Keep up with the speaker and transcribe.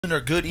Or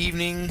good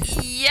evening.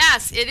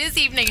 Yes, it is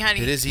evening,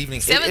 honey. It is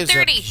evening.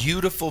 7:30. It is a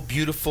beautiful,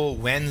 beautiful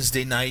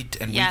Wednesday night,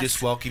 and Yes. we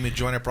just welcome you to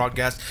join our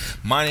broadcast.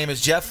 My name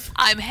is Geoff,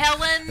 I'm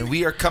Helen. and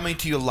we are coming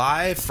to you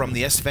live from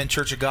the Estevin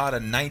Church of God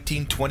on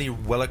 1920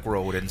 Willock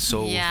Road. And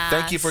so,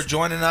 thank you for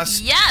joining us.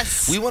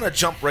 Yes. We want to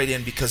jump right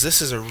in because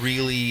this is a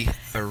really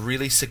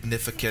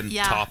significant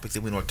topic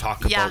that we want to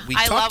talk about. We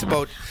talked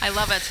about. I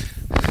love it.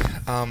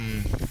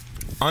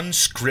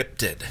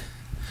 Unscripted.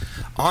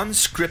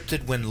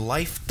 Unscripted when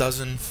life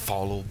doesn't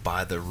follow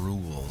by the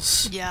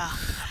rules. Yeah.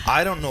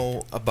 I don't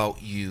know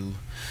about you,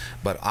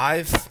 but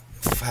have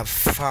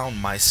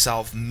found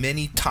myself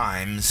many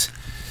times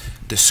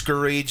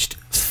discouraged,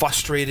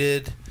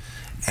 frustrated,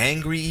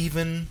 angry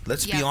even.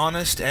 Let's be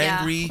honest,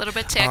 angry. A little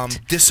bit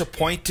ticked.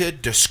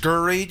 Disappointed,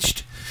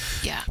 discouraged.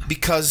 Yeah.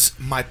 Because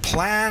my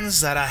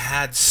plans that I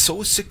had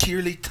so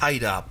securely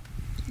tied up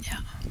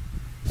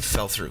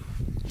fell through.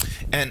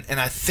 And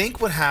I think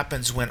what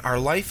happens when our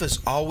life is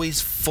always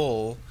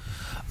full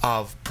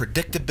of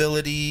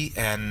predictability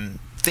and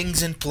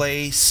things in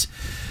place,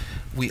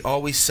 we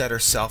always set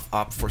ourselves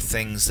up for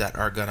things that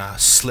are going to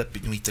slip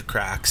beneath the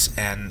cracks,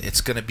 and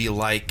it's going to be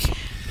like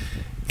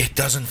it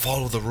doesn't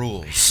follow the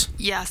rules.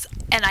 Yes.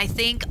 And I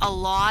think a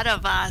lot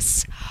of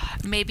us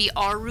maybe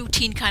are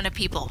routine kind of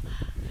people.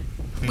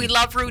 We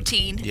love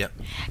routine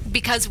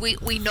because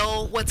we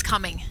know what's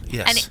coming.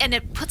 Yes. And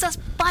it puts us,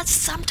 but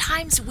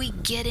sometimes we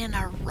get in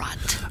a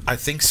rut. I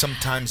think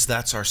sometimes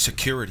that's our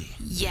security.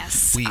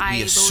 Yes, We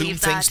assume believe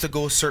things that. to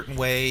go a certain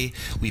way.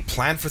 We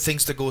plan for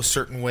things to go a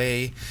certain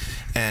way.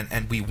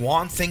 And we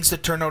want things to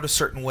turn out a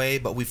certain way,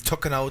 but we've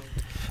taken out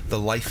the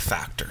life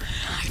factor.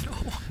 I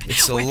know.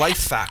 It's the life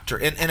factor.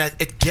 And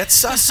it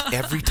gets us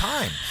every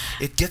time.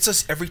 It gets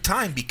us every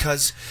time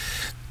because,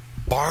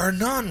 bar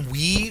none,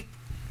 we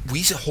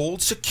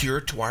hold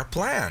secure to our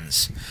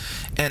plans,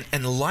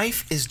 and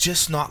life is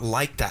just not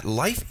like that.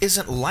 Life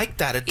isn't like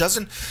that. It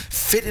doesn't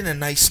fit in a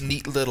nice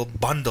neat little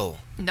bundle.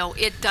 No,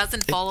 it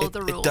doesn't follow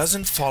the rules. It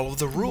doesn't follow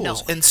the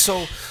rules. No. And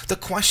so the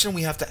question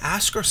we have to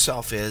ask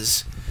ourselves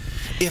is,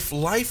 if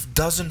life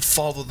doesn't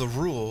follow the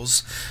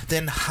rules,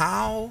 then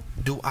how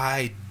do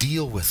I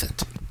deal with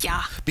it?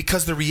 Yeah.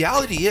 Because the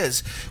reality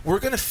is, we're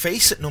going to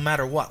face it no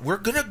matter what. We're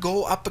going to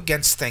go up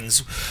against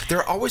things. There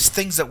are always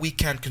things that we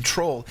can't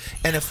control.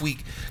 And if we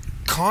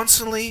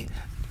constantly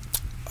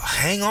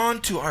hang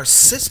on to our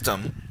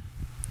system,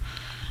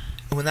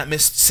 and when that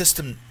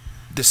system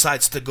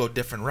decides to go a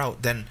different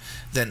route, then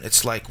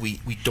it's like we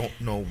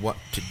don't know what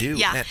to do.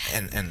 Yeah.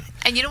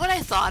 And you know what I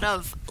thought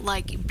of,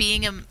 like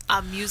being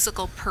a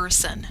musical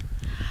person?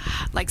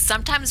 Like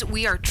sometimes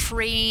we are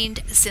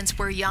trained since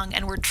we're young,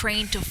 and we're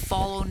trained to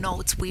follow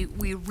notes. We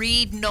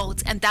read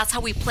notes, and that's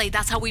how we play.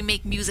 That's how we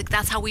make music.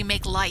 That's how we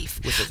make life.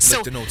 With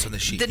like the notes on the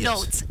sheet. The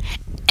notes.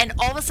 And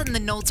all of a sudden the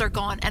notes are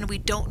gone, and we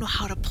don't know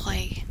how to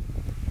play.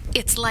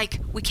 It's like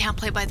we can't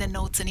play by the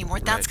notes anymore.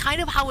 That's kind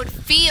of how it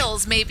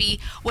feels maybe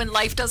when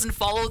life doesn't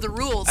follow the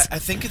rules. I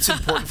think it's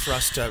important for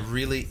us to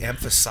really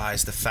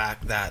emphasize the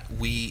fact that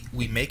we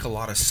make a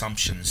lot of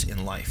assumptions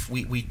in life.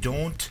 We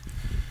don't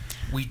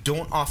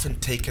often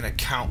take an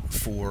account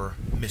for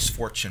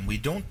misfortune. We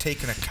don't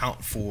take an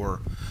account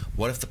for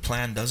what if the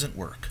plan doesn't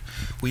work.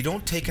 We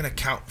don't take an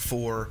account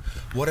for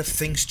what if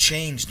things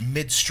changed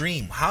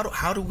midstream.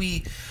 How do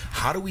we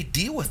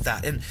deal with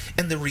that? And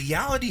the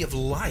reality of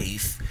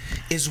life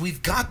is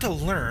we've got to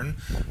learn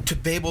to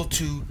be able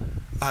to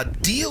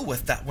deal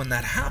with that when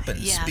that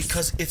happens. Yes.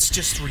 Because it's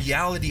just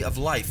reality of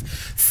life.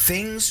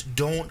 Things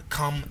don't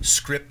come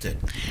scripted.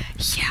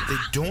 Yeah. They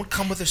don't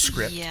come with a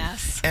script.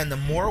 Yes. And the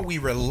more we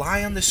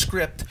rely on the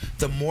script,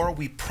 the more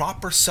we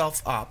prop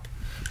ourselves up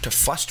to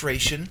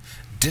frustration,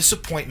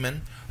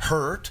 disappointment,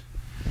 hurt,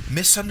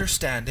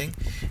 misunderstanding,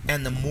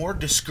 and the more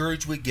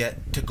discouraged we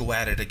get to go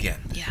at it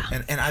again.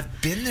 Yeah. And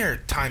I've been there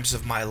at times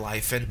of my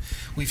life, and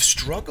we've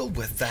struggled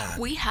with that.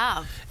 We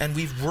have. And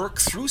we've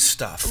worked through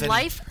stuff. And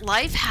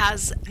Life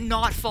has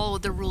not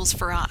followed the rules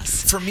for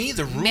us. for me,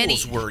 the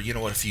rules were,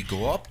 if you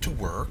go up to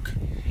work,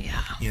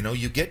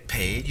 you get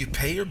paid, you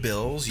pay your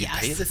bills, you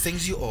pay the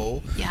things you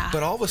owe. Yeah.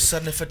 But all of a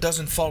sudden, if it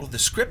doesn't follow the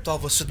script, all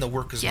of a sudden the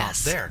work is not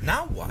there.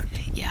 Now what?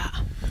 Yeah.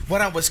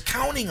 What I was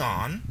counting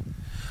on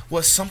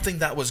was something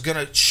that was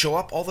going to show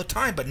up all the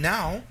time, but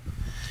now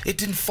it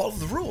didn't follow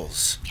the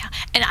rules. Yeah.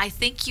 And I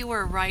think you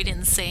were right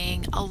in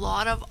saying a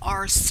lot of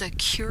our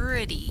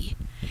security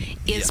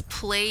is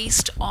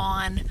placed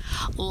on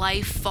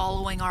life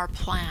following our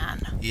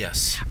plan.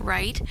 Yes.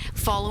 Right?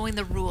 Following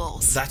the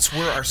rules. That's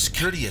where our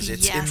security is.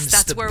 It's in that's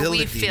stability. Where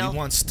we feel. We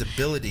want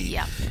stability.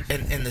 Yeah.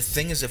 And the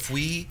thing is, if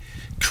we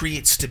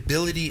create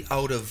stability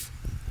out of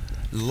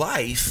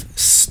life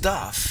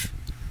stuff,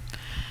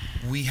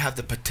 we have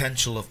the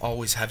potential of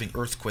always having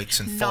earthquakes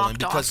and falling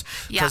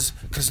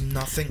because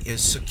nothing is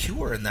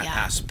secure in that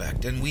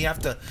aspect. And we have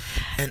to,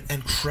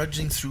 and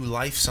trudging through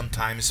life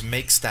sometimes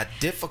makes that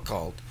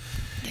difficult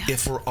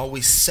if we're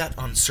always set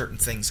on certain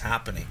things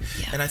happening.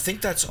 And I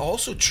think that's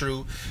also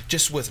true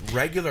just with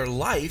regular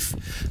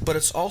life, but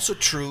it's also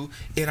true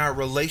in our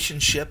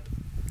relationship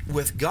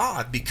with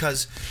God,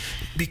 because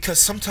because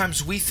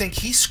sometimes we think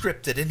he's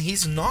scripted and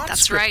he's not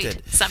That's scripted.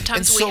 right.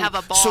 Sometimes And we have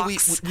a box. So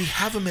we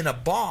have him in a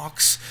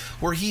box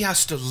where he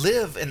has to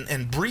live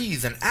and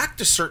breathe and act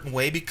a certain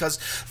way because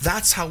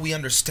that's how we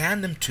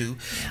understand him to.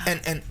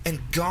 Yeah. And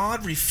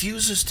God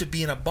refuses to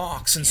be in a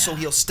box, and so Yeah.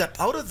 he'll step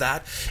out of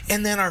that,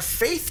 and then our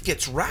faith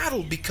gets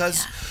rattled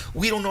because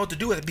we don't know what to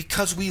do with it,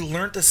 because we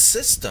learned a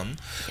system,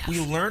 we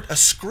learned a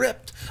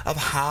script of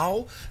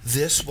how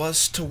this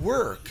was to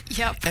work.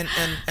 Yep.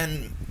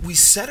 And we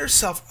set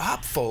ourselves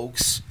up,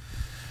 folks,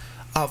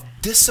 of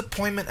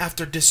disappointment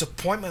after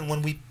disappointment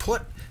when we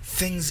put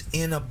things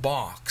in a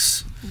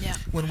box. Yeah.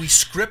 When we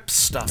script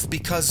stuff,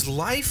 because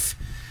life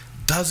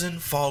doesn't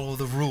follow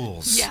the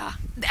rules. Yeah,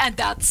 and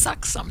that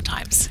sucks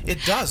sometimes.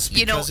 It does,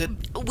 because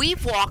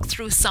we've walked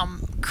through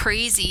some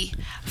crazy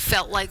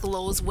felt like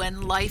lows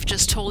when life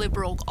just totally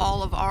broke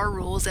all of our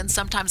rules, and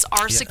sometimes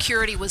our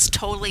security was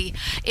totally,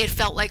 it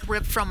felt like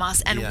ripped from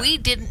us, and we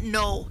didn't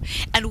know,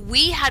 and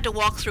we had to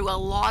walk through a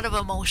lot of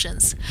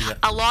emotions,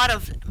 a lot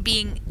of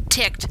being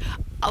ticked,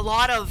 a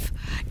lot of,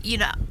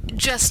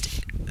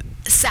 just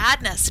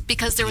sadness,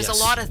 because there was a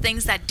lot of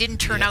things that didn't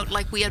turn out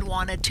like we had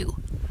wanted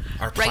to.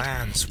 Our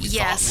plans, we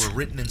thought, were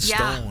written in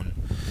stone,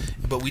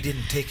 but we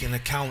didn't take into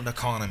account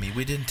economy.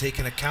 We didn't take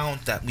into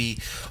account that we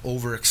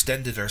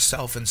overextended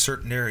ourselves in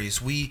certain areas.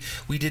 We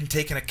didn't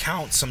take into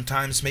account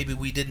sometimes maybe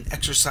we didn't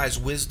exercise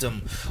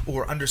wisdom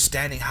or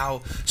understanding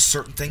how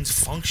certain things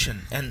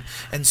function.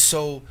 And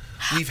so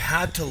we've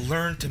had to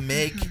learn to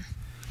make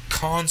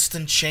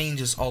constant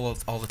changes all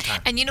the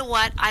time. And you know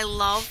what? I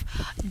love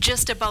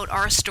just about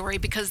our story,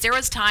 because there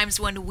was times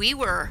when we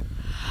were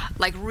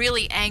like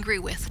really angry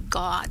with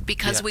God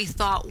because we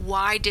thought,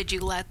 why did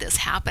you let this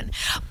happen?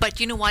 But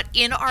you know what?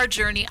 In our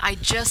journey, I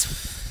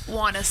just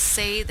want to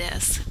say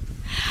this,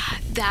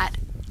 that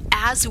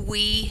as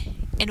we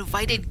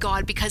invited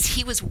God, because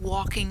he was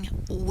walking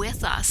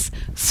with us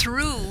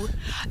through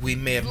we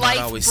may have life,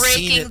 not always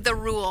breaking seen it the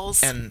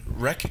rules and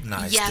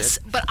recognized yes,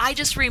 it. but I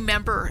just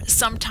remember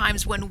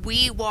sometimes when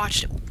we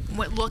watched,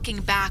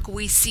 looking back,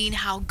 we seen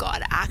how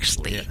God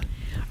actually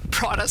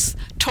brought us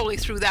totally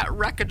through that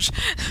wreckage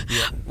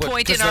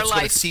point in our that's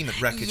life. What it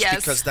seemed, wreckage,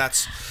 because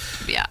that's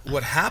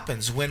what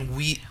happens when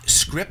we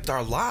script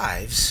our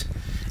lives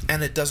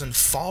and it doesn't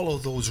follow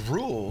those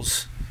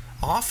rules.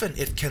 Often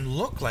it can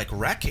look like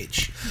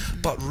wreckage,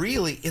 but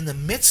really in the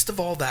midst of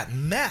all that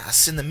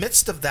mess, in the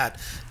midst of that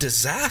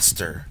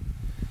disaster,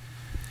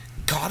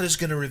 God is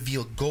going to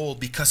reveal gold,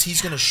 because he's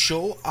going to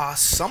show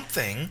us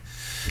something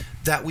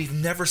that we've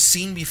never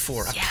seen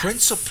before, a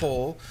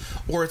principle,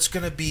 or it's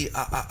going to be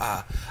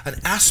an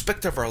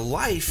aspect of our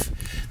life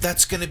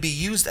that's going to be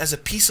used as a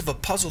piece of a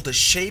puzzle to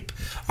shape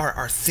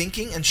our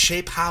thinking and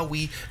shape how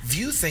we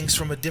view things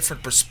from a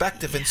different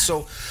perspective. And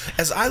so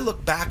as I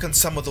look back on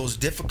some of those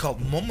difficult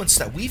moments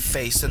that we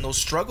faced and those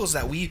struggles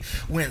that we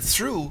went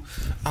through,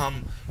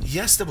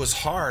 yes, that was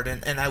hard,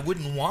 and I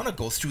wouldn't want to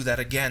go through that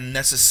again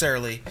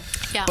necessarily,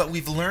 but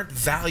we've learned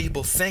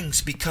valuable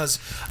things, because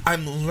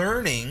I'm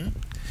learning.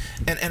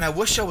 And I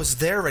wish I was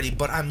there already,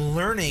 but I'm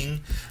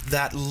learning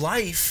that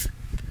life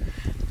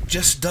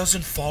just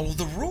doesn't follow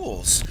the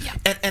rules.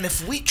 And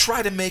if we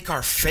try to make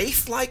our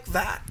faith like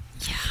that,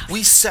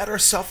 we set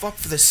ourselves up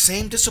for the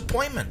same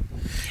disappointment.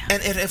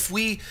 And if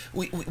we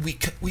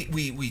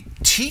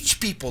teach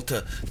people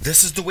to,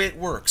 this is the way it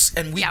works,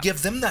 and we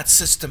give them that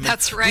system,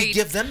 that's right, we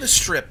give them the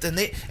script, and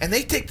they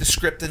take the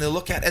script and they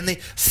look at it and they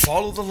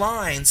follow the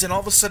lines, and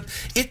all of a sudden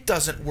it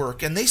doesn't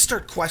work, and they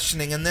start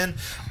questioning, and then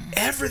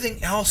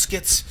everything else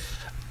gets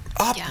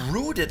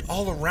uprooted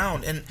all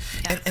around, and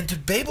to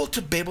be able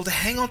to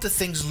hang on to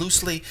things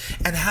loosely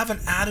and have an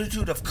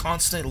attitude of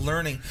constant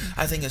learning,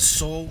 I think is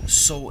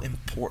so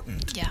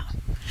important.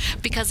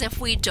 Because if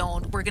we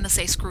don't, we're going to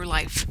say screw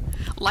life.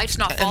 Life's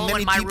not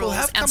following my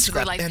rules, and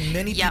screw life. And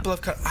many people have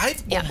come.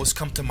 I've almost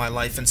come to my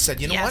life and said,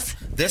 you know what,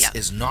 this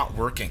is not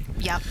working.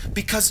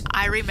 Because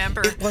I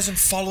remember it wasn't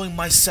following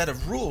my set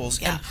of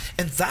rules,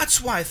 and that's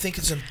why I think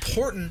it's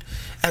important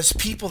as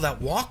people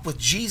that walk with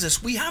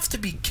Jesus, we have to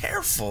be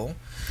careful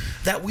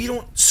that we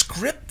don't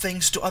script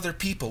things to other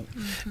people,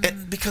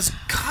 and because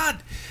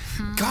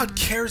God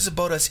cares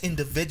about us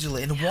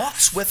individually and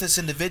walks with us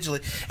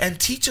individually and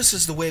teaches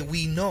us the way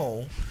we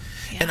know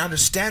and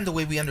understand the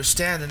way we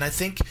understand. And I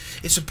think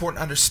it's important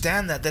to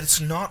understand that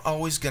it's not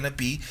always going to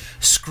be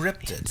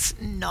scripted.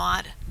 It's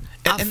not.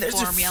 And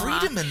there's a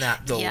freedom in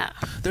that, though.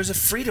 There's a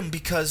freedom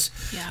because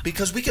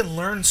we can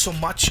learn so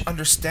much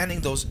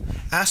understanding those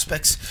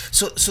aspects.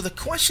 So the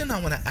question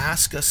I want to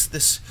ask us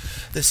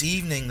this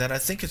evening, that I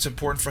think it's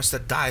important for us to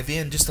dive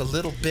in just a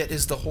little bit,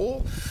 is the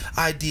whole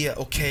idea,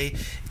 okay,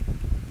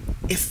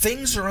 if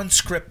things are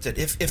unscripted,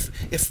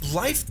 if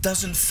life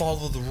doesn't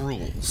follow the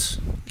rules,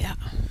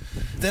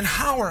 then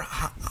how are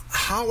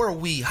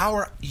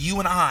you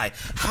and I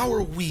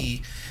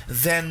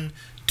then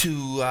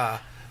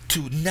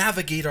to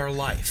navigate our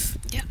life?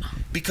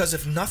 Because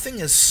if nothing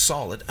is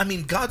solid, I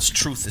mean, God's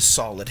truth is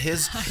solid,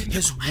 His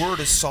word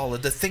is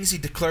solid, the things He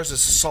declares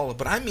is solid,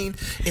 but I mean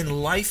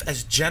in life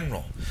as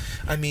general.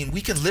 I mean,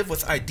 we can live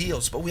with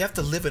ideals, but we have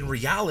to live in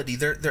reality.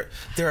 There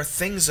are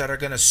things that are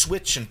going to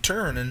switch and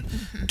turn and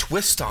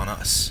twist on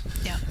us,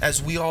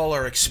 as we all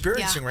are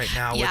experiencing right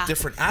now with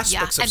different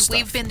aspects of and stuff.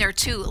 we've been there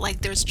too.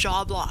 Like there's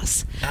job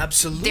loss.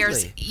 Absolutely.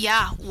 There's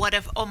what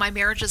if my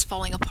marriage is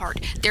falling apart?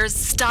 There's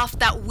stuff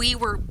that we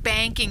were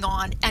banking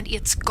on and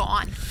it's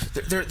gone.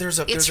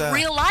 It's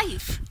real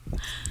life.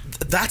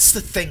 That's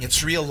the thing.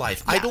 It's real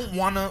life. I don't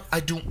want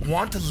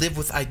to live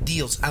with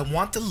ideals. I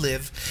want to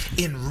live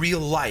in real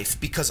life,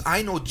 because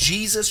I know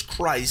Jesus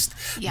Christ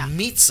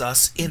meets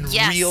us in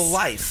real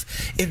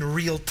life, in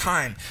real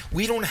time.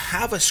 We don't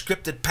have a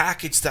scripted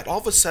package that all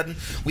of a sudden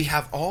we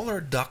have all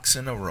our ducks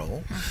in a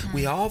row,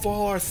 we have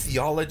all our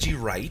theology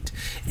right,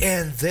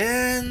 and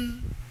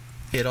then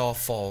it all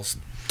falls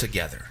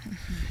together.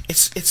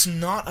 It's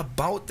not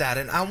about that.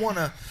 And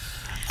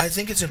I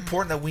think it's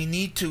important that we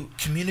need to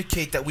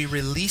communicate that we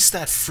release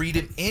that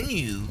freedom in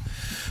you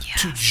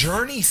to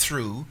journey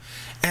through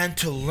and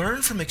to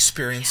learn from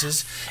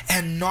experiences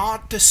and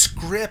not to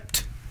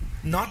script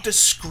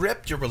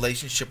your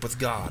relationship with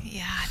God.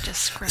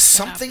 Just script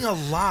something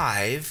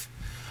alive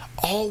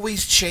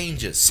always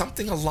changes.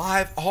 Something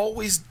alive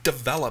always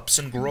develops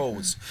and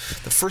grows.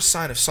 The first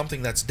sign of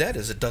something that's dead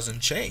is it doesn't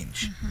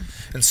change.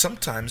 And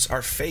sometimes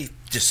our faith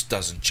just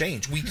doesn't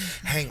change. We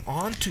hang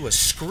on to a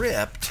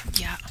script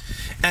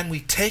and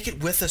we take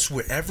it with us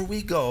wherever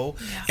we go,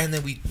 and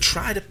then we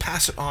try to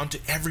pass it on to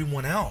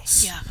everyone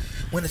else.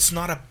 When it's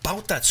not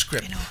about that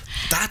script.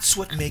 That's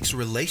what makes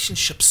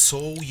relationships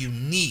so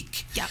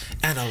unique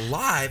and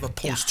alive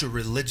opposed to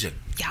religion.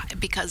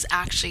 Because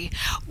actually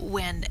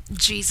when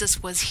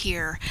Jesus was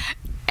here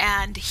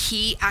and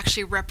he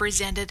actually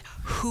represented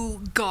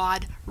who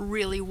God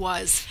really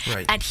was.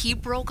 And he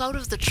broke out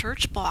of the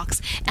church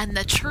box, and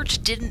the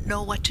church didn't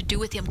know what to do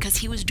with him because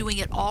he was doing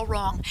it all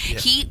wrong.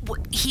 He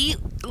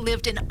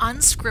lived an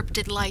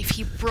unscripted life.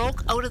 He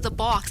broke out of the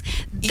box.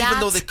 Even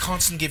though they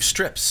constantly gave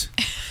strips.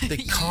 They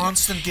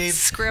constantly gave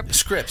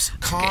scripts.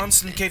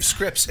 Constantly gave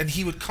scripts. And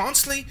he would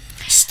constantly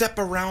step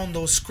around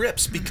those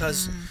scripts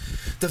because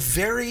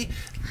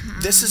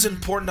this is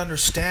important to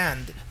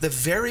understand, the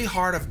very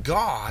heart of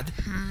God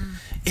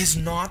is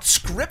not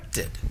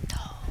scripted.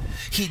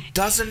 He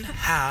doesn't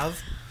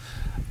have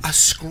a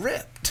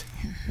script.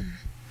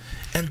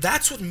 And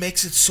that's what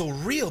makes it so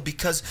real,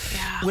 because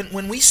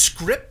when we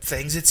script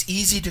things, it's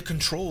easy to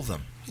control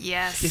them.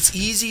 It's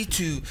easy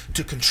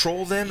to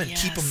control them and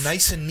keep them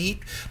nice and neat,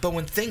 but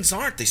when things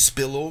aren't, they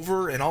spill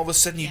over, and all of a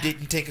sudden you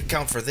didn't take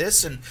account for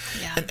this, and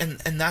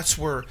that's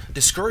where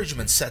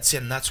discouragement sets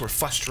in, that's where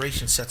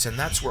frustration sets in,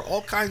 that's where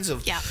all kinds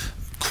of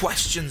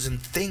questions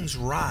and things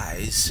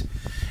rise,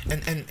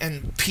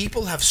 and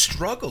people have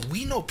struggled.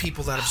 We know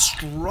people that have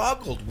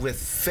struggled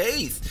with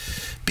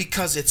faith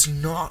because it's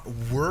not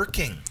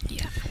working,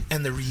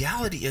 and the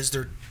reality is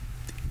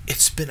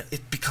it's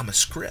become a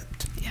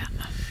script.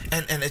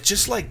 And it's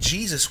just like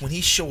Jesus, when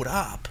he showed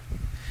up,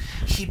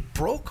 he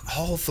broke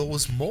all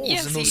those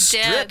molds and those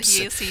strips.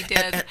 Yes, he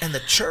did. And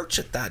the church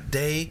at that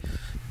day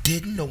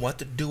didn't know what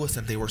to do with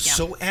him. They were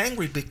so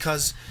angry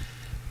because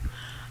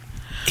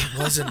it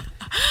wasn't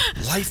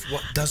life.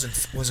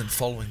 Wasn't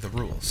following the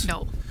rules.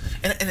 No.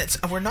 And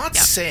we're not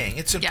saying,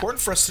 it's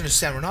important for us to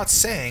understand, we're not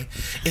saying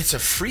it's a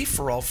free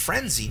for all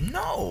frenzy.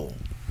 No.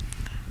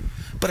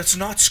 But it's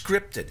not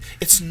scripted.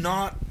 It's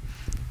not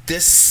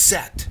this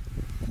set.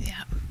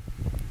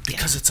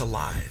 Because it's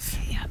alive.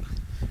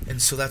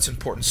 And so that's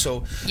important.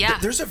 So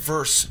there's a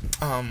verse,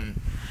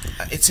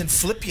 it's in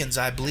Philippians,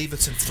 I believe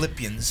it's in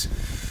Philippians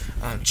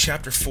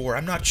chapter 4.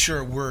 I'm not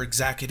sure where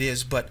exactly it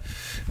is, but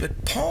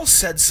Paul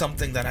said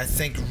something that I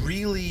think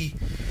really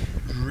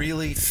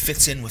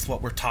fits in with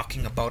what we're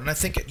talking about. And I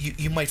think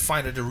you might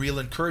find it a real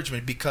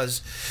encouragement,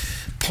 because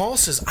Paul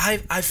says,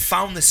 I've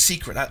found the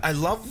secret. I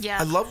love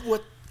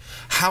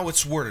how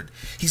it's worded.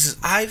 He says,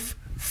 I've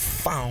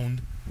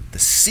found the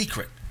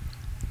secret.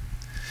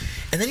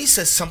 And then he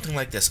says something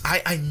like this: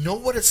 I know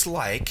what it's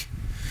like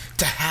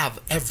to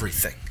have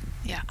everything.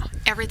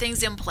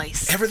 Everything's in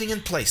place. Everything in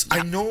place.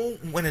 I know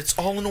when it's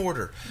all in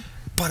order,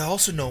 but I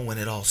also know when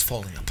it all's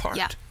falling apart.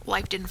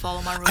 Life didn't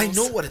follow my rules. I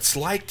know what it's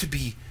like to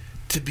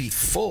be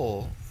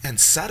full and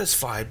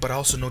satisfied, but I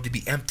also know to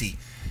be empty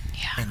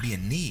and be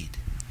in need.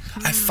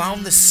 I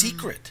found the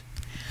secret.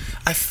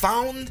 I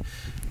found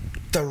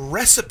the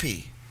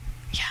recipe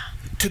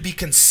to be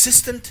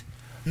consistent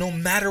no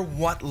matter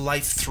what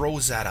life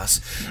throws at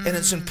us. And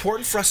it's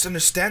important for us to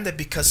understand that,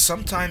 because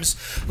sometimes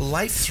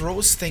life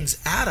throws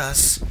things at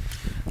us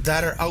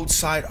that are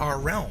outside our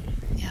realm.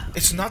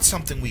 It's not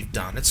something we've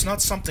done. It's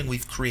not something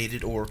we've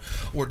created or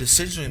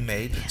decisions we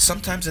made.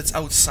 Sometimes it's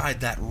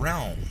outside that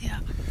realm.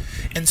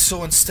 And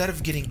so instead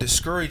of getting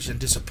discouraged and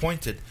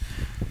disappointed,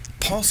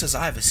 Paul says,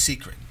 I have a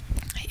secret.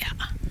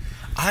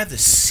 I have the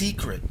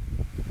secret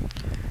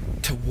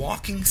to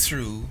walking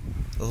through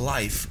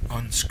life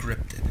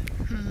unscripted.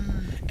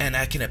 and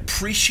I can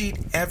appreciate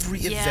every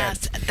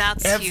Yes, event,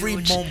 that's every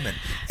huge. moment,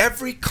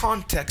 every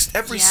context,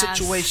 every Yes.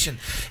 situation.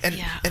 And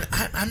Yeah. and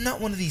I'm not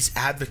one of these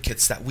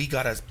advocates that we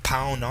got to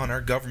pound on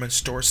our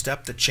government's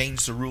doorstep to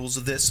change the rules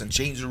of this and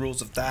change the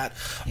rules of that,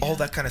 all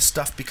that kind of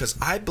stuff, because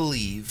I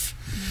believe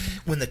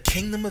when the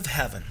kingdom of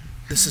heaven,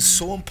 this is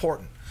so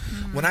important,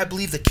 when I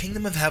believe the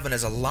kingdom of heaven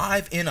is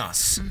alive in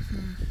us,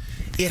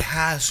 it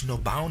has no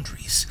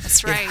boundaries.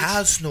 That's right. It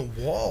has no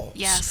walls.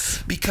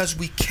 Yes. Because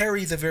we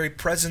carry the very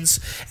presence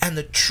and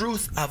the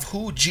truth of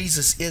who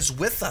Jesus is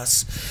with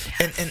us.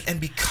 And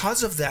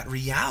because of that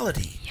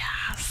reality,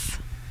 Yes.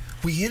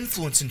 we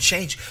influence and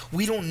change.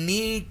 We don't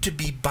need to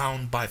be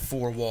bound by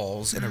four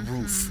walls and a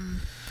roof.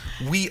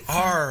 We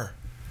are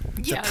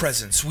the Yes.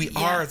 presence. We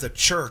are the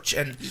church.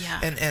 And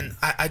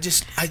I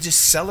just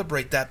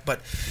celebrate that.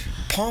 But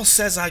Paul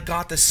says, I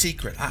got the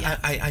secret.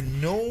 I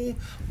know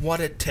what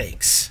it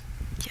takes.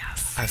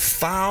 Yes. I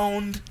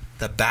found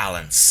the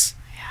balance.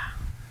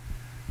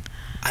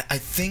 Yeah. I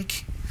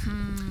think,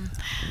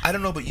 I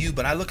don't know about you,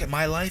 but I look at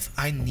my life,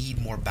 I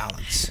need more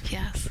balance.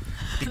 Yes.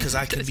 Because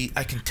I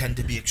can tend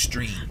to be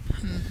extreme.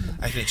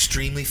 I can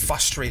extremely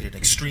frustrated,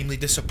 extremely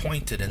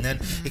disappointed, and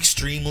then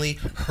extremely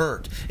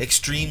hurt,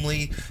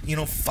 extremely,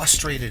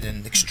 frustrated,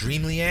 and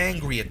extremely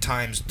angry at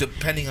times,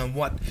 depending on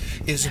what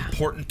is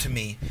important to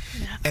me.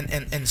 Yeah.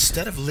 And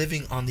instead of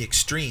living on the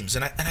extremes,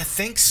 and I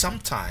think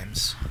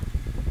sometimes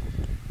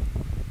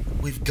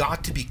we've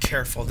got to be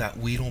careful that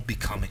we don't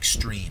become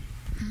extreme.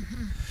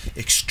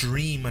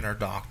 Extreme in our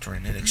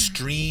doctrine, and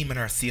extreme in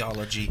our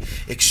theology,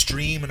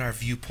 extreme in our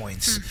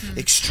viewpoints,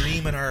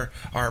 extreme in our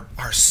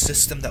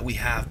system that we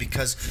have,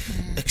 because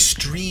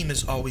extreme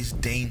is always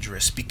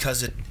dangerous,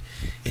 because it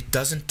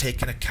doesn't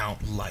take into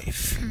account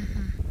life.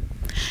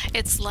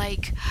 It's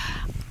like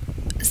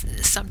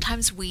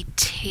sometimes we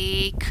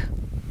take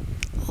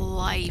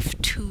life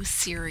too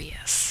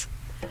serious.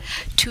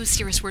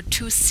 We're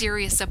too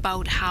serious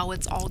about how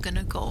it's all going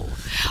to go.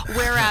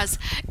 Whereas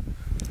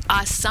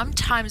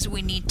sometimes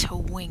we need to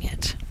wing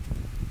it.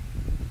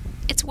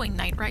 It's wing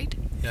night, right?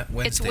 Yeah,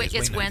 Wednesday.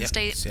 It's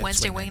Wednesday. Yep. Yeah,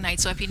 Wednesday wing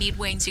night. So if you need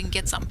wings, you can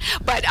get some.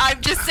 But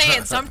I'm just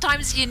saying,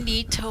 sometimes you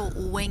need to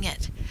wing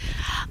it.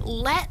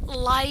 Let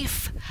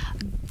life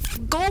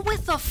go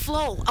with the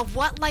flow of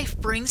what life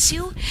brings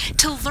you,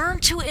 to learn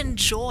to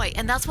enjoy.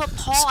 And that's what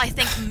Paul, I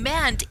think,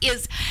 meant,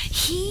 is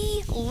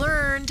he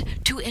learned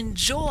to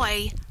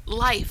enjoy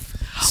life.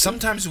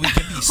 Sometimes we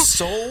can be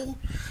so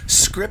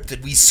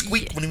scripted, we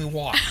squeak when we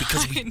walk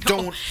because we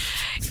don't.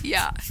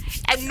 Yeah,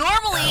 and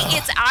normally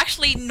it's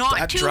actually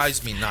not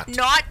drives me nuts.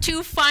 Not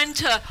too fun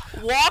to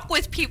walk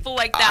with people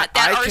like that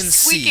I are can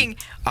squeaking.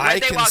 I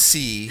can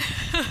see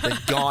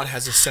that God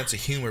has a sense of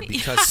humor,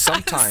 because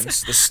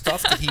sometimes the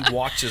stuff that He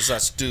watches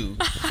us do,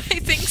 I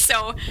think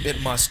so.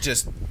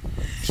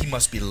 He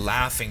must be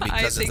laughing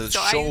because of the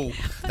show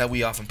that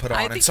we often put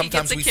on. And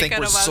sometimes we think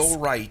we're so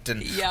right,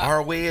 and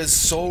our way is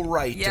so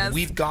right, and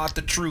we've got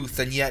the truth,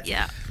 and yet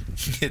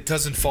it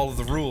doesn't follow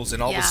the rules,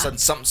 and all of a sudden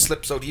something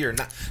slips out here.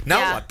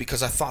 Now what?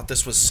 Because I thought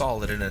this was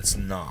solid, and it's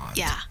not.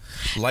 Yeah.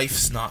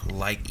 Life's not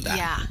like that.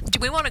 Yeah. Do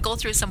we want to go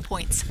through some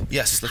points?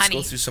 Yes, let's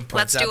go through some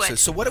points. Let's do it.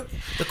 So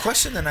the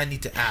question that I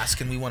need to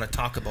ask and we want to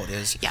talk about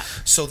is,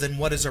 so then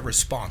what is our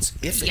response?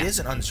 If it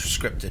isn't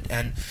unscripted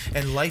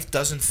and life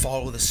doesn't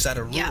follow the set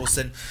of rules,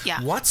 then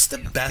what's the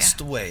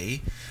best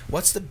way?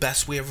 What's the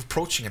best way of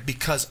approaching it?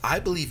 Because I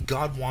believe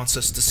God wants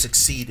us to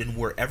succeed in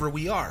wherever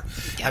we are.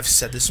 I've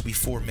said this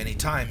before many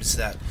times,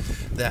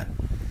 that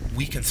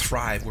we can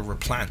thrive where we're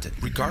planted,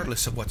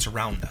 regardless of what's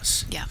around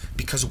us,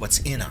 because of what's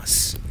in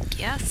us.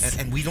 Yes.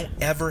 And we don't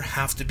ever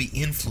have to be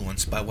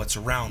influenced by what's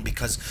around,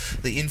 because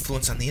the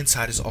influence on the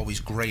inside is always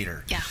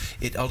greater. Yeah.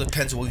 It all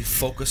depends on what we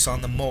focus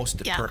on the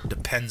most. It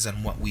depends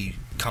on what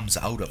comes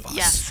out of us.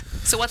 Yes.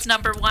 So what's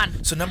number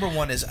one? So number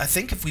one is, I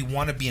think if we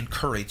want to be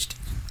encouraged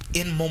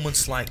in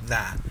moments like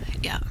that,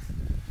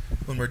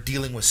 when we're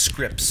dealing with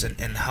scripts and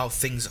how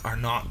things are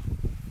not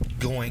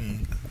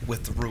going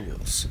with the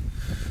rules,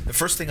 the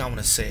first thing I want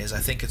to say is, I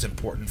think it's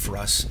important for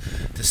us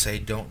to say,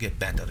 don't get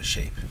bent out of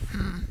shape.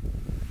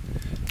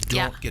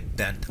 Don't get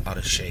bent out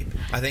of shape.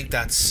 I think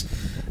that's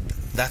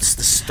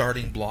the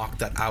starting block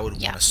that I would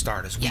want to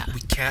start, is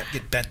we can't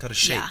get bent out of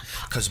shape,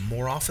 because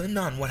more often than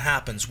not, what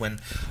happens when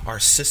our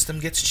system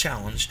gets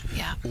challenged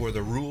or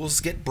the rules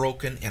get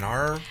broken in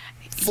our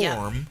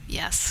form,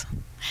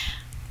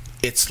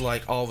 it's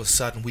like all of a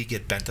sudden we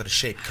get bent out of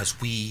shape because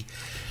we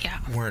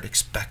weren't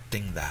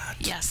expecting that.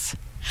 Yes.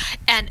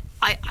 And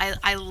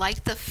I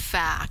like the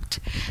fact,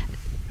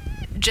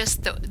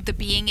 just the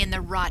being in the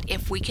rut,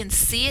 if we can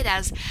see it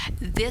as,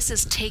 this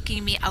is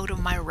taking me out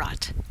of my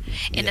rut,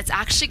 and it's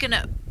actually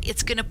gonna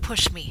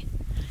push me.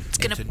 It's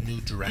gonna into new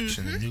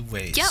direction, new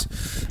ways.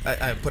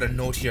 I put a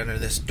note here under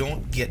this: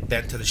 don't get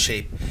bent out of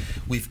shape.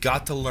 We've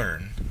got to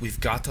learn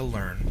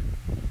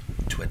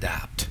to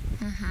adapt.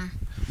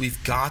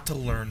 We've got to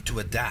learn to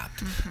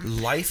adapt.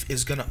 Life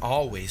is going to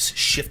always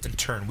shift and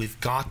turn. We've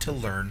got to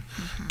learn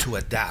to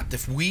adapt.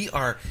 If we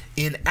are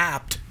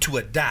inapt to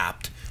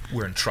adapt,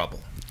 we're in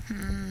trouble.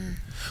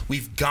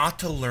 We've got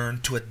to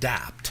learn to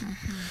adapt.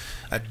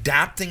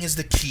 Adapting is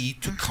the key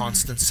to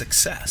constant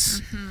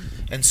success.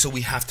 And so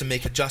we have to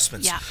make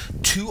adjustments. Yeah.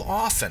 Too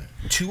often,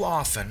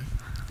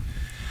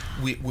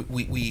 we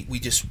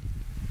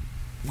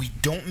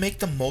don't make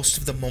the most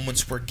of the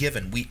moments we're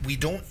given. We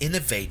don't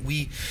innovate.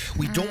 We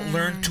don't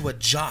learn to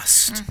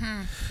adjust.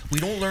 We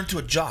don't learn to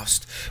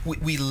adjust.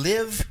 We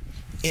live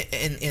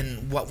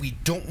in what we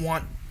don't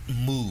want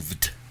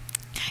moved.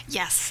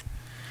 Yes.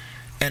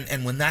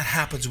 And when that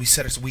happens, we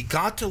said we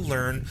got to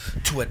learn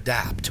to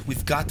adapt.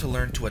 We've got to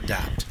learn to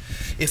adapt.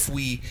 If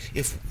we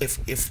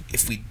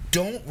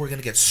don't, we're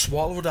gonna get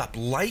swallowed up.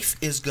 Life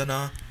is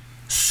gonna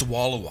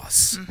swallow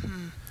us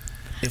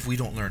if we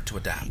don't learn to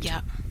adapt.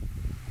 Yeah.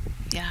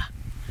 Yeah.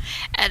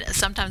 And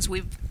sometimes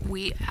we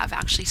have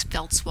actually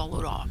felt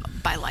swallowed up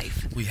by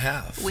life. We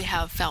have. We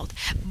have felt.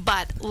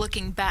 But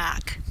looking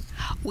back,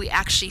 we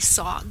actually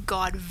saw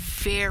God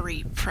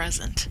very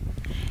present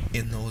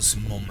in those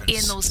moments.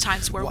 In those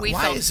times where we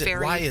felt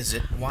very... Why is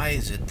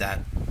it that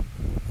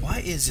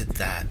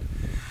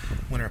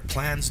when our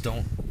plans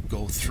don't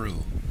go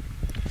through,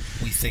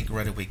 we think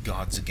right away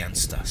God's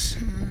against us?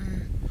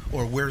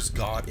 Or where's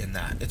God in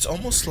that? It's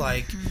almost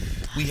like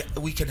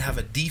we can have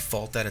a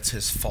default that it's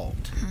his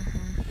fault.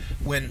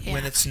 When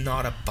it's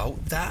not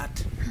about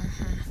that,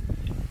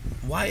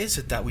 why is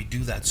it that we do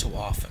that so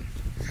often?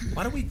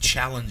 Why do we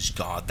challenge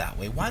God that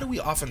way? Why do we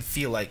often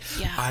feel like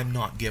I'm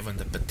not given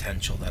the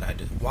potential that I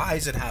did? Why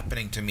is it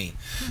happening to me?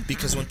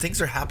 Because when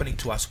things are happening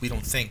to us, we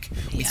don't think.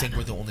 We think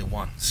we're the only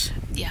ones.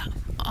 Yeah,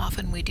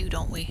 often we do,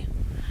 don't we?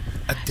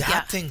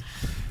 Adapting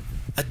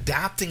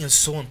is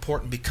so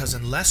important, because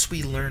unless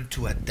we learn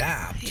to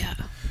adapt,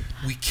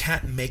 we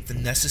can't make the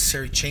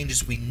necessary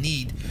changes we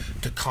need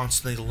to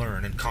constantly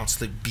learn and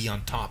constantly be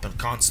on top and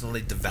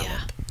constantly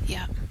develop.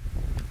 Yeah.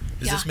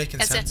 Is this making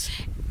sense?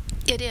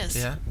 It is.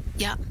 Yeah.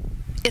 Yeah.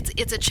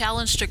 It's a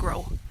challenge to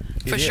grow,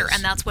 for sure,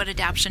 and that's what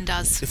adaptation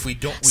does. If we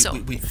don't,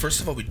 we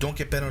first of all, we don't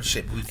get bent out of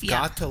shape. We've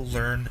got to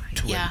learn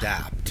to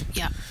adapt.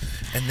 Yeah.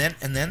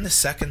 And then the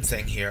second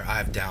thing here I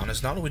have down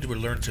is not only do we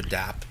learn to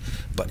adapt,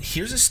 but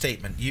here's a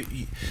statement.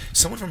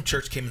 Someone from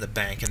church came in the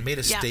bank and made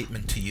a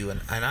statement to you, and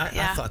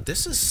I thought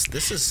this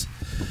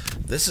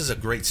is a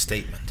great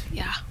statement.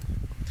 Yeah.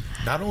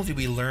 Not only do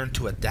we learn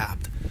to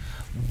adapt,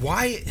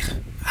 why?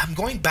 I'm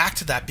going back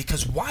to that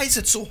because why is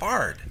it so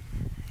hard?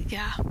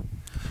 Yeah.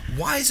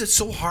 Why is it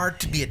so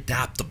hard to be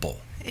adaptable?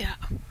 Yeah.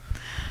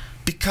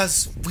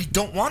 Because we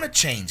don't want to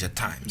change at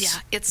times. Yeah,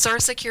 it's our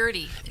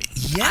security.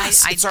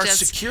 Yes, it's our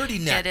security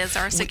net. It is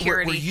our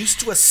security. We're used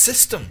to a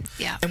system.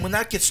 Yeah. And when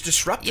that gets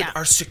disrupted,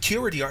 our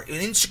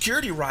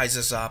insecurity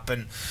rises up.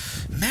 And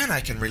man,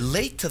 I can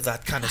relate to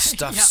that kind of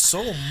stuff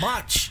so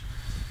much.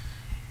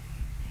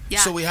 Yeah.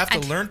 So we have to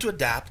learn to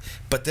adapt.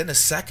 But then the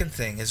second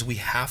thing is we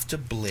have to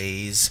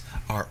blaze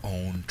our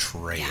own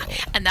trail.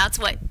 Yeah. And that's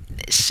what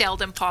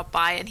Sheldon popped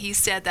by and he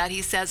said that.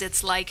 He says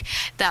it's like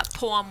that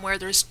poem where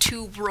there's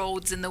two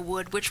roads in the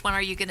wood. Which one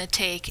are you going to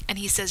take? And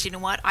he says, you know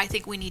what? I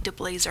think we need to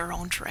blaze our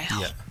own trail.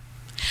 Yeah.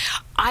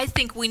 I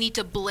think we need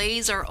to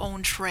blaze our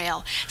own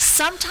trail.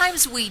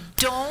 Sometimes we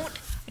don't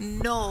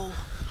know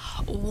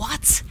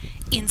what's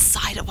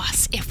inside of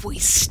us if we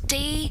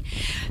stay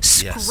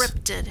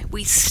scripted.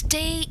 We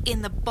stay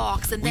in the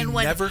box, and then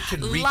when never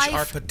can reach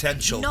our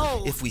potential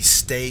if we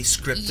stay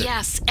scripted.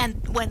 Yes,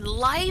 and when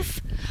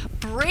life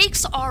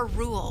breaks our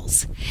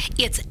rules,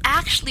 it's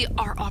actually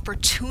our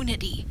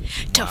opportunity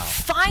to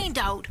find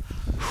out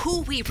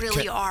who we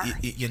really are.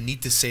 You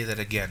need to say that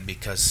again,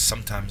 because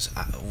sometimes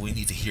we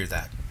need to hear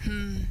that.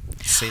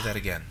 Say that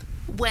again.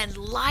 When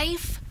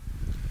life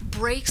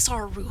breaks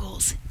our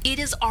rules, it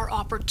is our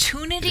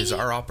opportunity. It is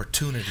our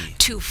opportunity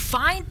to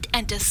find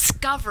and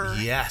discover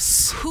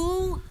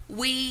who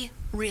we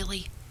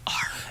really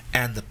are.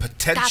 And the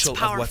potential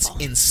of what's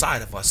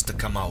inside of us to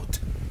come out.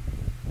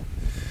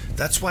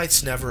 That's why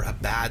it's never a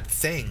bad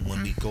thing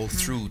when we go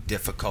through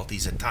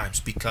difficulties at times,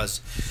 because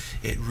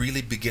it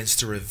really begins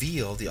to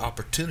reveal the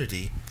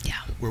opportunity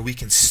where we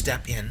can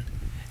step in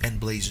and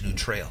blaze a new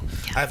trail.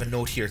 I have a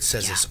note here. It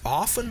says this: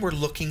 often we're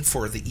looking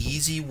for the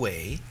easy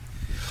way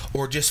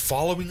or just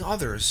following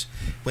others,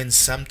 when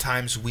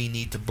sometimes we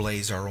need to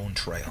blaze our own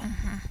trail.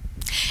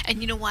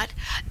 And you know what?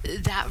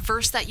 That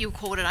verse that you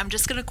quoted, I'm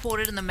just going to quote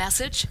it in the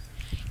Message.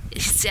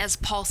 It says,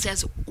 Paul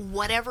says,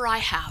 whatever I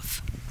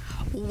have,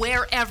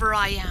 wherever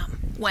I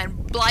am,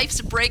 when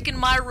life's breaking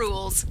my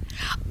rules,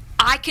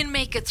 I can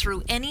make it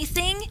through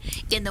anything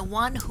in the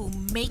one who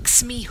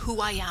makes me who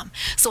I am.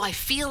 So I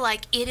feel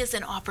like it is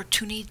an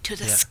opportunity to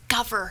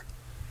discover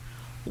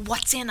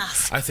what's in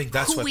us. I think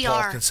that's why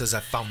Paul says,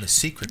 I found the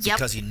secret,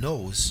 because he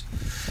knows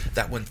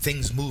that when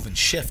things move and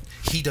shift,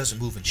 he doesn't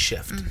move and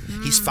shift.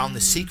 He's found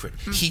the secret.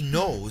 He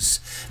knows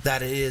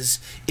that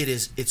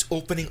it's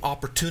opening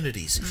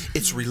opportunities.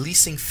 It's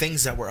releasing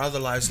things that were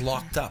otherwise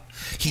locked up.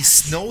 He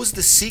knows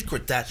the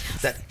secret that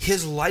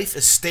his life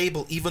is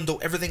stable even though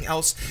everything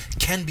else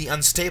can be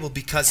unstable,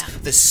 because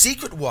the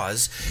secret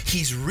was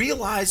he's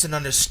realized and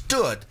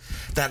understood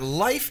that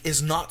life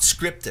is not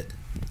scripted.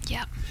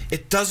 Yep.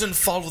 It doesn't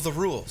follow the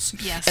rules.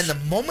 Yes. And the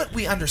moment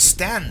we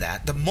understand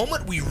that, the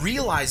moment we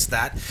realize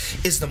that,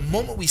 is the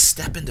moment we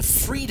step into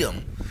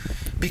freedom.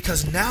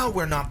 Because now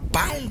we're not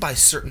bound by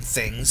certain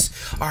things.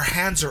 Our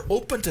hands are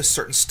open to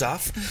certain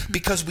stuff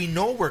because we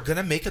know we're going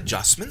to make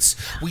adjustments.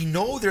 We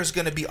know there's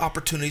going to be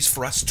opportunities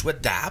for us to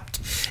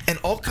adapt and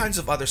all kinds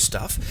of other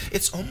stuff.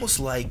 It's almost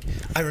like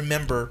I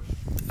remember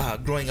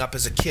growing up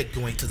as a kid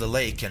going to the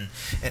lake and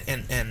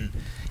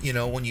you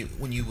know, when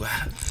you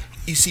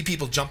see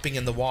people jumping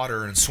in the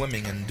water and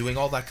swimming and doing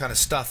all that kind of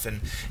stuff,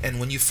 and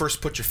when you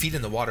first put your feet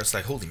in the water, it's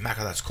like, holy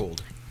mackerel, that's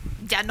cold.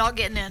 Yeah, not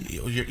getting in.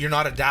 You're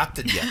not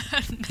adapted yet.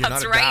 You're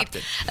That's not right.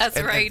 adapted.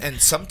 That's right.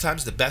 And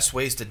sometimes the best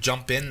ways to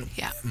jump in,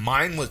 Yeah.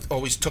 mine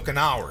always took an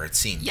hour, it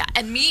seemed. Yeah,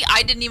 and me,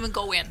 I didn't even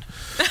go in.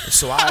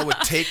 So I would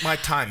take my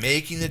time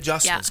making the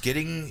adjustments,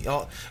 getting,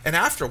 and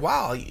after a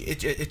while,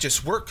 it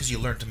just worked because you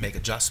learn to make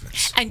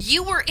adjustments. And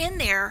you were in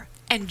there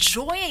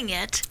enjoying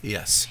it.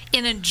 Yes.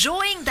 And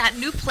enjoying that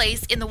new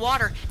place in the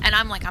water. And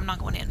I'm like, I'm not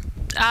going in.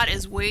 That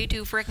is way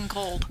too freaking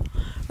cold.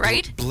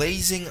 Right?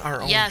 Blazing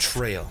our own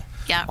trail.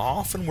 Yeah.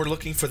 Often we're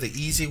looking for the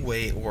easy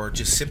way or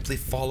just simply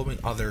following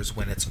others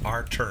when it's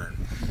our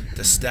turn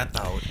to step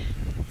out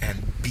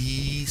and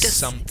be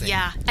something.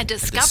 Yeah, and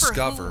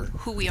discover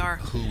who we are.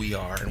 Who we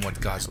are and what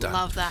God's done.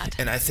 Love that.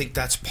 And I think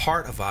that's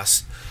part of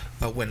us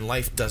when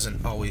life doesn't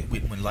follow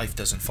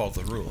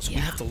the rules. We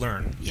have to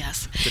learn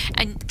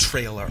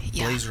to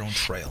blaze our own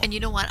trail. And you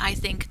know what? I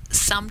think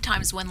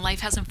sometimes when life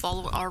hasn't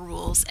followed our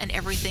rules and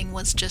everything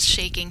was just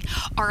shaking,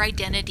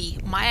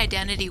 my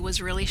identity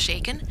was really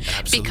shaken.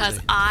 Absolutely. Because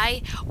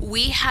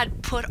we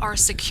had put our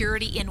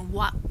security in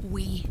what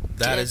we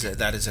that did.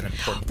 That is an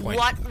important point.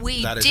 What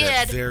we that is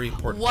did a very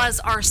important was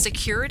point. our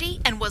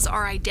security and was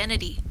our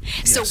identity.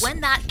 So Yes.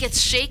 when that gets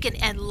shaken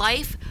and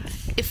life,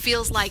 it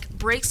feels like,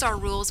 breaks our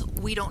rules,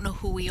 we don't know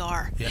who we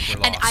are. Yeah,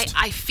 we're and lost.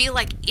 I feel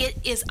like it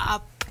is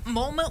a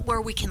moment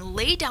where we can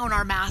lay down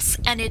our masks,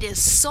 and it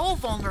is so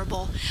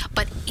vulnerable,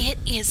 but it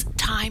is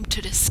time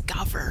to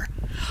discover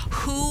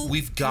who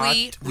we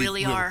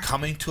really are. We're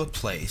coming to a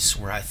place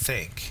where I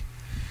think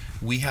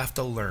we have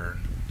to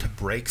learn to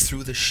break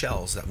through the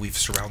shells that we've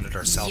surrounded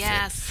ourselves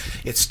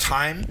with. It's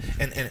time,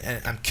 and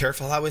I'm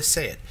careful how I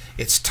say it,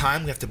 it's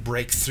time we have to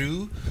break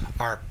through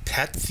our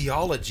pet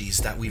theologies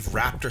that we've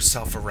wrapped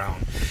ourselves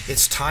around.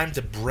 It's time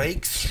to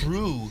break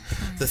through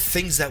the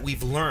things that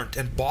we've learned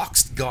and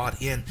boxed God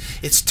in.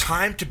 It's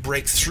time to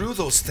break through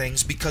those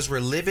things because we're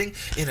living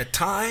in a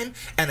time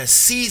and a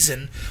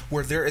season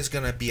where there is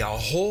going to be a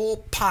whole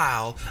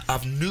pile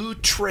of new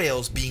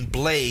trails being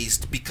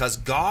blazed because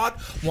God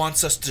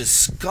wants us to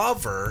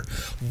discover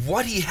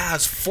what He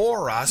has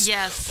for us,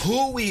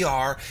 who we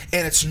are,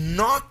 and it's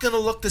not going to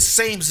look the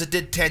same as it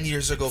did 10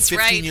 years ago,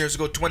 15 years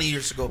ago, 20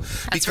 years ago,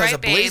 because a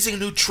blazing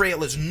new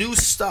trail is new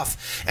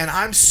stuff, and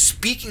I'm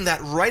speaking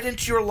that right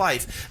into your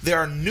life. There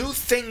are new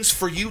things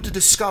for you to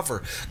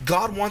discover.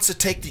 God wants to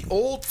take the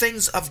old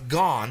things of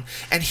gone,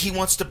 and He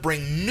wants to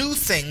bring new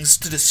things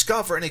to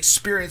discover and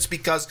experience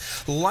because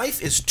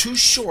life is too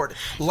short,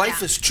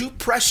 life is too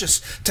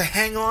precious to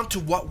hang on to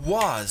what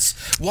was,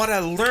 what I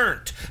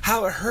learned,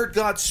 how I heard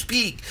God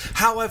speak,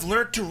 how I've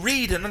learned to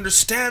read and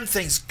understand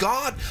things.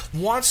 God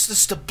wants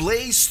us to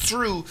blaze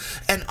through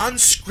and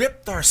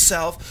unscript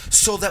ourselves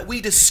so that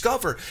we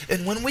discover.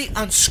 And when we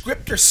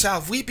unscript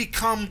ourselves, we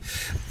become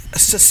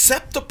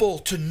susceptible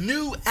to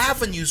new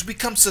avenues,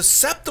 become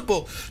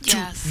susceptible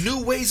to new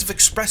ways of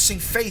expressing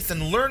faith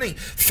and learning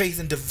faith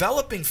and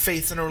developing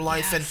faith in our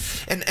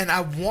life. And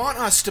I want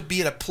us to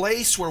be at a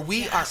place where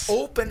we are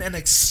open and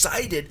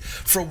excited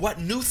for what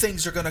new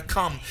things are going to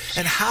come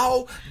and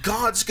how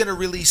God's going to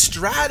release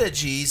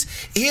strategies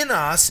in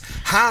us,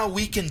 how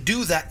we can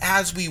do that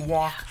as we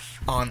walk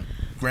on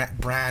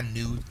brand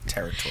new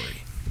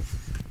territory.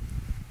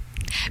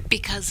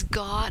 Because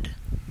God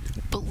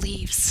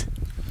believes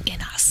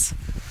in us.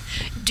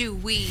 Do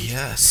we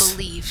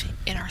believe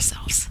in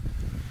ourselves?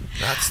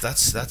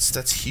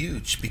 That's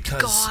huge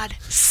because God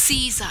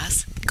sees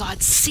us.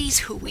 God sees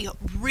who we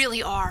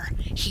really are.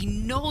 He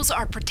knows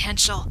our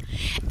potential,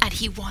 and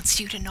He wants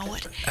you to know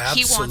it.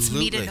 Absolutely. He wants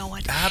me to know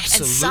it.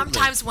 Absolutely. And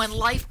sometimes when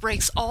life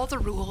breaks all the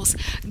rules,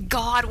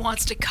 God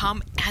wants to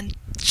come and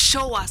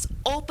show us,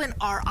 open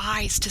our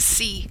eyes to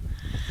see.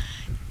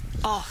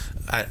 Oh,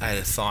 I had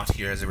a thought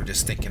here as we were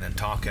just thinking and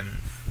talking.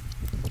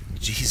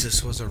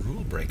 Jesus was a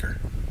rule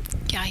breaker.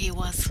 Yeah, He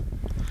was.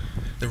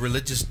 The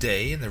religious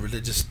day and the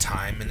religious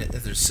time and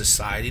the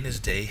society in His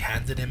day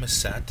handed Him a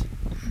set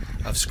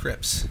of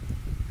scripts.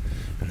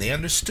 And they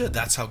understood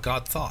that's how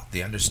God thought.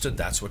 They understood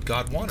that's what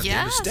God wanted. They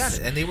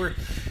understood it.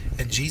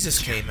 And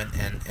Jesus came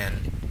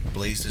and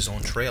blazed His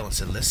own trail and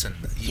said, listen,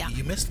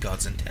 you missed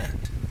God's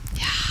intent.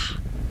 Yeah.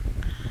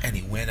 And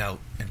He went out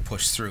and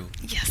pushed through.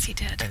 Yes, He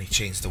did. And He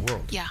changed the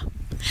world. Yeah.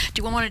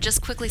 Do you want to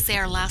just quickly say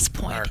our last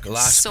point? Our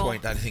last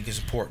point I think is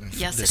important.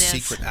 Yes, the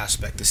secret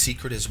aspect. The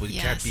secret is we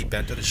can't be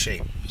bent out of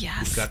shape.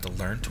 Yes. We've got to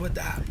learn to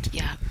adapt.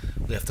 Yeah.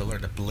 We have to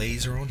learn to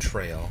blaze our own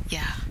trail.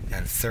 Yeah.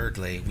 And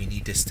thirdly, we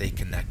need to stay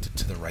connected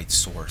to the right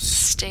source.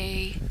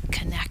 Stay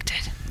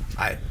connected.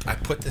 I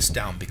put this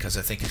down because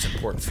I think it's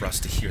important for us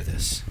to hear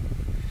this.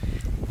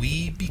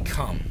 We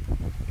become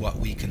what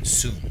we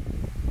consume,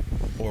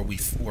 or we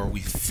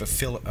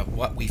fulfill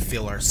what we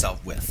fill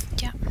ourselves with.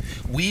 Yeah.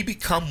 We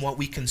become what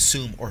we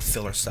consume or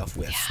fill ourselves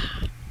with.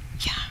 Yeah.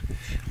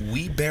 Yeah.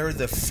 We bear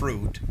the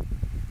fruit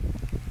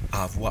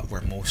of what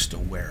we're most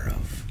aware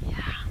of.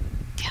 Yeah.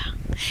 Yeah.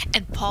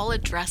 And Paul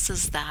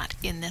addresses that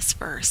in this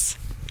verse.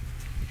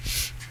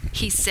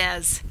 He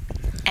says,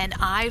 and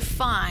I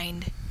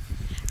find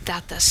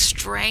that the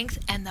strength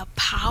and the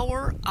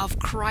power of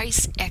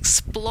Christ's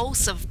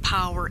explosive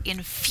power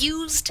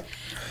infused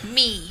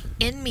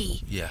in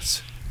me.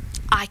 Yes.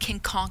 I can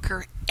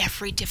conquer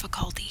every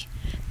difficulty.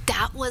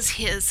 That was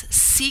his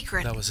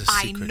secret. That was his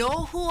secret. I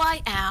know who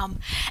I am,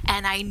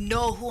 and I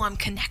know who I'm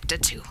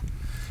connected to.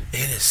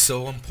 It is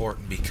so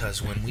important,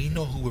 because when we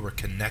know who we're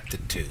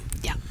connected to,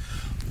 Yeah.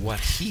 what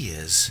he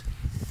is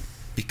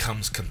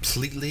becomes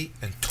completely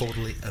and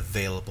totally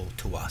available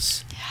to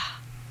us. Yeah.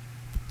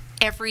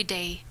 Every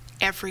day,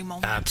 every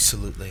moment.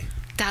 Absolutely.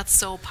 That's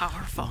so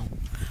powerful.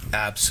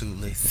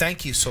 Absolutely.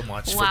 Thank you so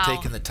much Wow. for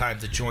taking the time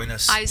to join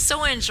us. I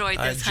so enjoyed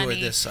this, I enjoyed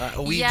honey. this.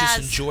 We Yes.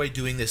 just enjoy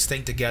doing this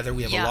thing together.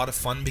 We have Yeah. a lot of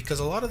fun, because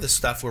a lot of this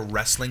stuff we're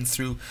wrestling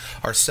through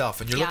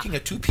ourselves. And you're Yeah. looking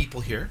at two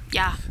people here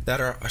Yeah.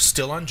 that are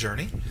still on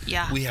journey.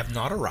 Yeah. We have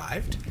not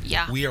arrived.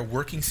 Yeah. We are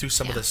working through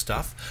some of Yeah. this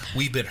stuff.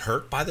 We've been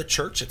hurt by the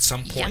church at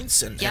some Yeah.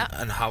 points, and, Yeah.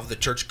 and how the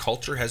church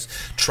culture has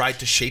tried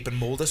to shape and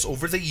mold us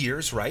over the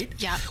years, right?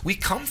 Yeah. We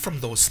come from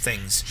those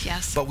things.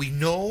 Yes. But we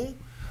know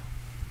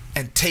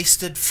and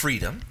tasted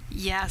freedom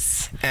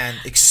Yes. and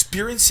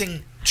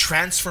experiencing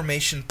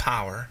transformation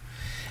power,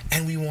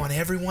 and we want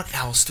everyone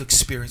else to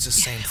experience the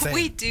same thing.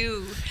 We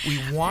do. We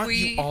want We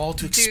you all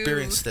to do.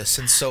 experience this.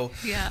 And so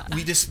Yeah.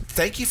 we just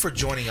thank you for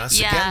joining us.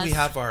 Again, we Yes.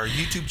 have our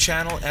YouTube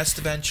channel,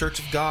 Estevan Church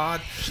of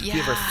God. We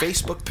have our Yeah.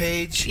 Facebook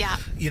page. Yeah.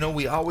 You know,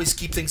 we always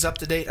keep things up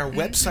to date. Our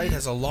website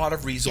has a lot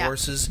of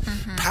resources,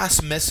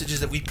 past messages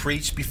that we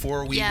preached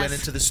before we Yes. went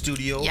into the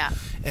studio. Yeah.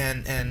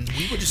 And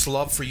we would just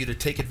love for you to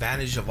take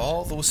advantage of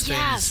all those things.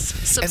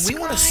 Yes. And we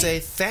want to Subscribe. say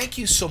thank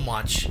you so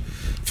much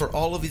for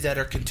all of you that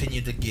are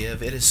continuing to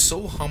give. It is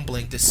so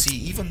humbling to see,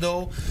 even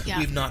though Yeah.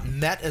 we've not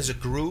met as a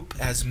group,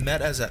 as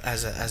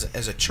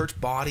a church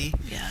body,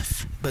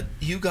 Yes. but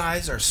you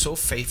guys are so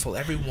faithful,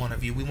 every one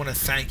of you. We want to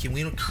thank you.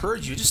 We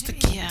encourage you just to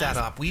keep Yes. that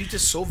up. We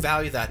just so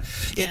value that.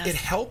 Yes. It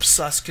helps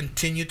us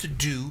continue to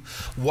do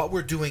what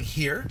we're doing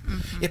here.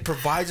 It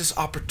provides us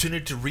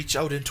opportunity to reach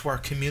out into our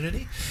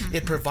community.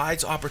 It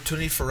provides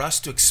opportunity for us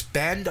to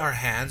expand our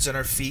hands and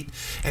our feet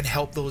and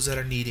help those that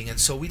are needing. And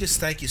so we just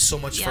thank you so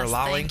much for Yes,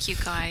 allowing thank you,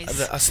 guys.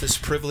 us this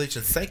privilege,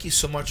 and thank you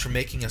so much for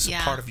making us a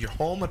Yeah. part of your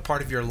home, a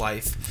part of your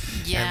life.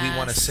 And we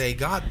want to Yes. say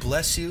God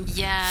bless you.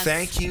 Yes.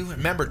 Thank you.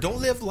 Remember, don't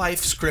live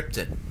life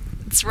scripted.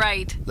 That's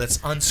right. Let's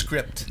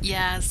unscript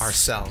Yes.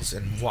 ourselves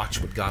and watch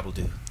what God will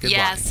do. Goodbye.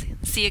 Yes.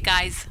 See you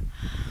guys.